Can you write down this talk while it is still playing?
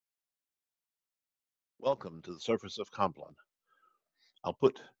Welcome to the surface of Compline. I'll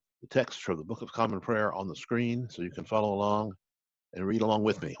put the text from the Book of Common Prayer on the screen so you can follow along and read along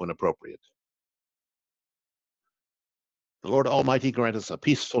with me when appropriate. The Lord Almighty grant us a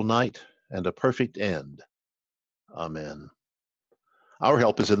peaceful night and a perfect end. Amen. Our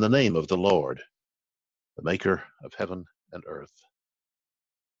help is in the name of the Lord, the maker of heaven and earth.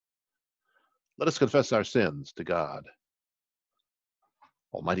 Let us confess our sins to God.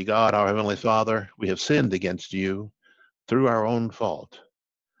 Almighty God, our Heavenly Father, we have sinned against you through our own fault,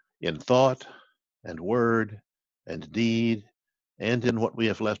 in thought and word and deed, and in what we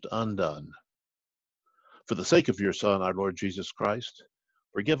have left undone. For the sake of your Son, our Lord Jesus Christ,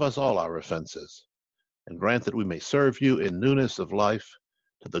 forgive us all our offenses, and grant that we may serve you in newness of life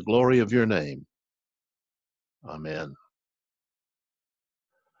to the glory of your name. Amen.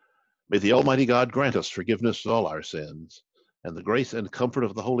 May the Almighty God grant us forgiveness of all our sins, and the grace and comfort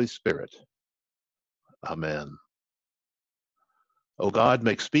of the Holy Spirit. Amen. O God,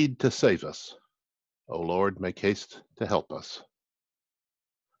 make speed to save us. O Lord, make haste to help us.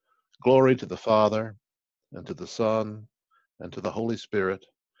 Glory to the Father, and to the Son, and to the Holy Spirit,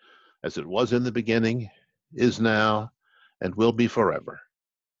 as it was in the beginning, is now, and will be forever.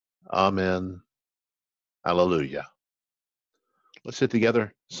 Amen. Alleluia. Let's sit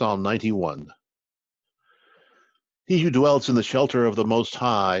together, Psalm 91. He who dwells in the shelter of the Most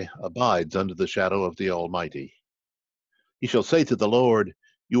High abides under the shadow of the Almighty. He shall say to the Lord,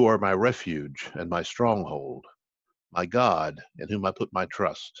 you are my refuge and my stronghold, my God, in whom I put my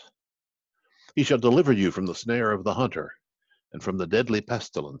trust. He shall deliver you from the snare of the hunter, and from the deadly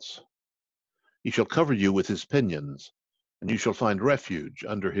pestilence. He shall cover you with his pinions, and you shall find refuge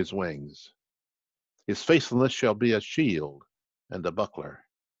under his wings. His faithfulness shall be a shield and a buckler.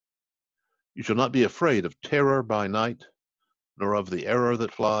 You shall not be afraid of terror by night, nor of the arrow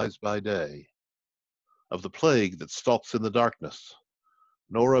that flies by day, of the plague that stalks in the darkness,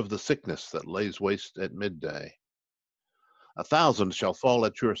 nor of the sickness that lays waste at midday. 1,000 shall fall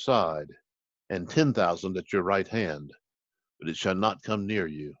at your side, and 10,000 at your right hand, but it shall not come near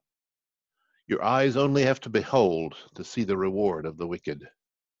you. Your eyes only have to behold to see the reward of the wicked.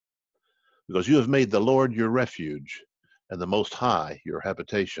 Because you have made the Lord your refuge, and the Most High your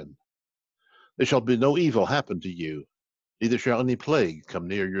habitation. There shall be no evil happen to you, neither shall any plague come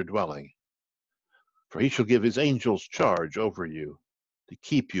near your dwelling. For he shall give his angels charge over you, to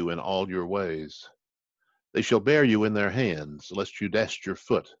keep you in all your ways. They shall bear you in their hands, lest you dash your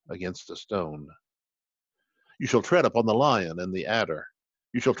foot against a stone. You shall tread upon the lion and the adder.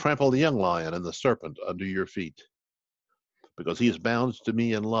 You shall trample the young lion and the serpent under your feet. Because he is bound to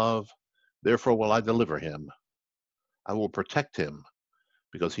me in love, therefore will I deliver him. I will protect him,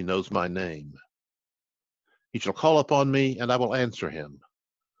 because he knows my name. He shall call upon me, and I will answer him.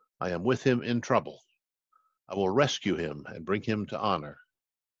 I am with him in trouble. I will rescue him and bring him to honor.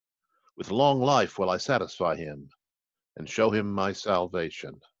 With long life will I satisfy him and show him my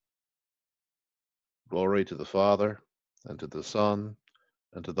salvation. Glory to the Father, and to the Son,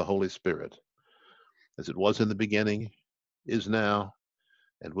 and to the Holy Spirit, as it was in the beginning, is now,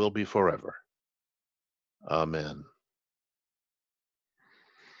 and will be forever. Amen.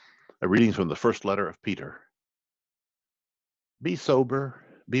 A reading from the first letter of Peter. Be sober,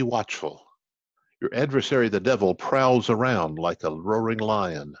 be watchful. Your adversary, the devil, prowls around like a roaring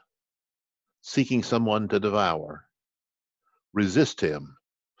lion, seeking someone to devour. Resist him,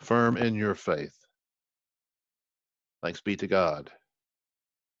 firm in your faith. Thanks be to God.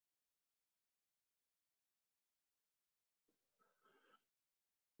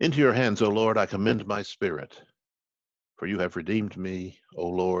 Into your hands, O Lord, I commend my spirit, for you have redeemed me, O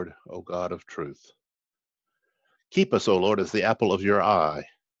Lord, O God of truth. Keep us, O Lord, as the apple of your eye.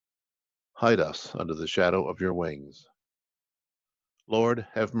 Hide us under the shadow of your wings. Lord,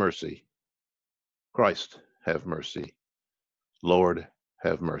 have mercy. Christ, have mercy. Lord,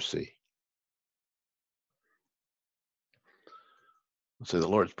 have mercy. Let's say the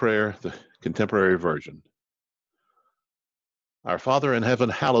Lord's Prayer, the contemporary version. Our Father in heaven,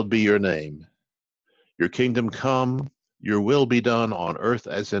 hallowed be your name. Your kingdom come, your will be done on earth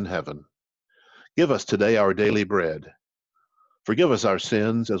as in heaven. Give us today our daily bread. Forgive us our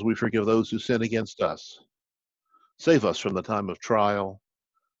sins as we forgive those who sin against us. Save us from the time of trial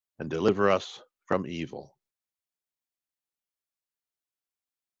and deliver us from evil.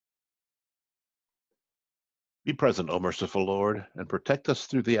 Be present, O merciful Lord, and protect us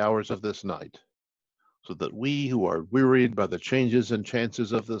through the hours of this night, so that we who are wearied by the changes and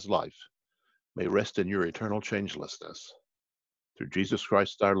chances of this life may rest in your eternal changelessness. Through Jesus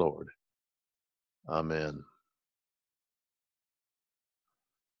Christ our Lord. Amen.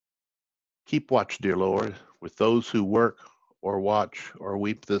 Keep watch, dear Lord, with those who work or watch or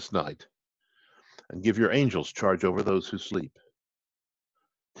weep this night, and give your angels charge over those who sleep.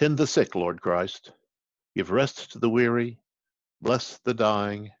 Tend the sick, Lord Christ. Give rest to the weary. Bless the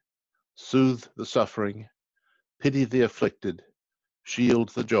dying. Soothe the suffering. Pity the afflicted. Shield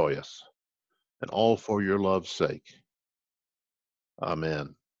the joyous. And all for your love's sake.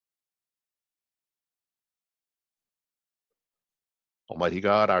 Amen. Almighty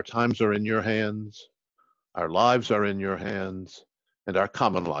God, our times are in your hands. Our lives are in your hands. And our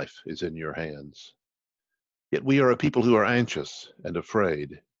common life is in your hands. Yet we are a people who are anxious and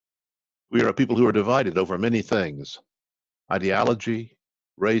afraid. We are a people who are divided over many things: ideology,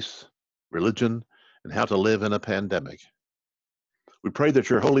 race, religion, and how to live in a pandemic. We pray that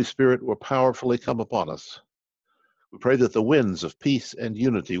your Holy Spirit will powerfully come upon us. We pray that the winds of peace and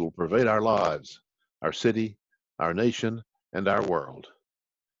unity will pervade our lives, our city, our nation, and our world.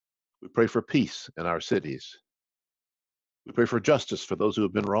 We pray for peace in our cities. We pray for justice for those who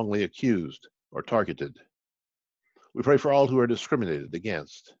have been wrongly accused or targeted. We pray for all who are discriminated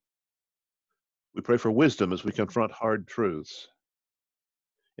against. We pray for wisdom as we confront hard truths.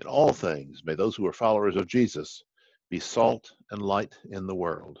 In all things, may those who are followers of Jesus be salt and light in the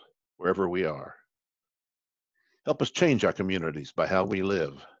world, wherever we are. Help us change our communities by how we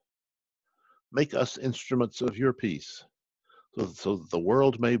live. Make us instruments of your peace, so that the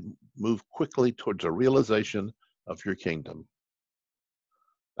world may move quickly towards a realization of your kingdom.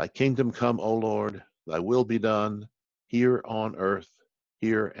 Thy kingdom come, O Lord, thy will be done, here on earth,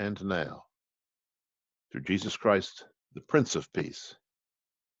 here and now. Through Jesus Christ, the Prince of Peace.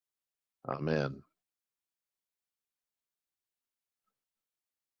 Amen.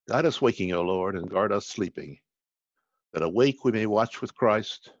 Guide us waking, O Lord, and guard us sleeping, that awake we may watch with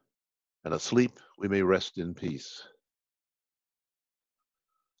Christ, and asleep we may rest in peace.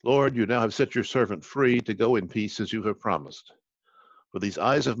 Lord, you now have set your servant free to go in peace as you have promised. For these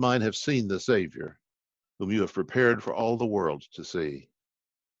eyes of mine have seen the Savior, whom you have prepared for all the world to see,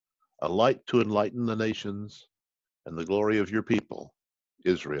 a light to enlighten the nations, and the glory of your people,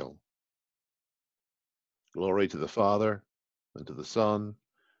 Israel. Glory to the Father, and to the Son,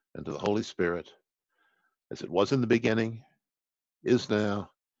 and to the Holy Spirit, as it was in the beginning, is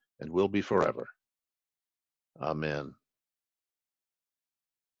now, and will be forever. Amen.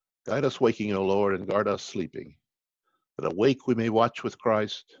 Guide us waking, O Lord, and guard us sleeping, that awake we may watch with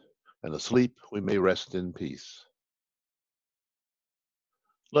Christ, and asleep we may rest in peace.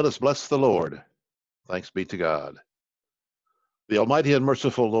 Let us bless the Lord. Thanks be to God. The Almighty and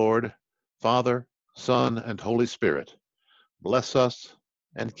merciful Lord, Father, Son, and Holy Spirit, bless us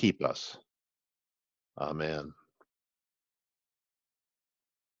and keep us. Amen.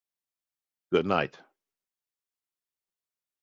 Good night.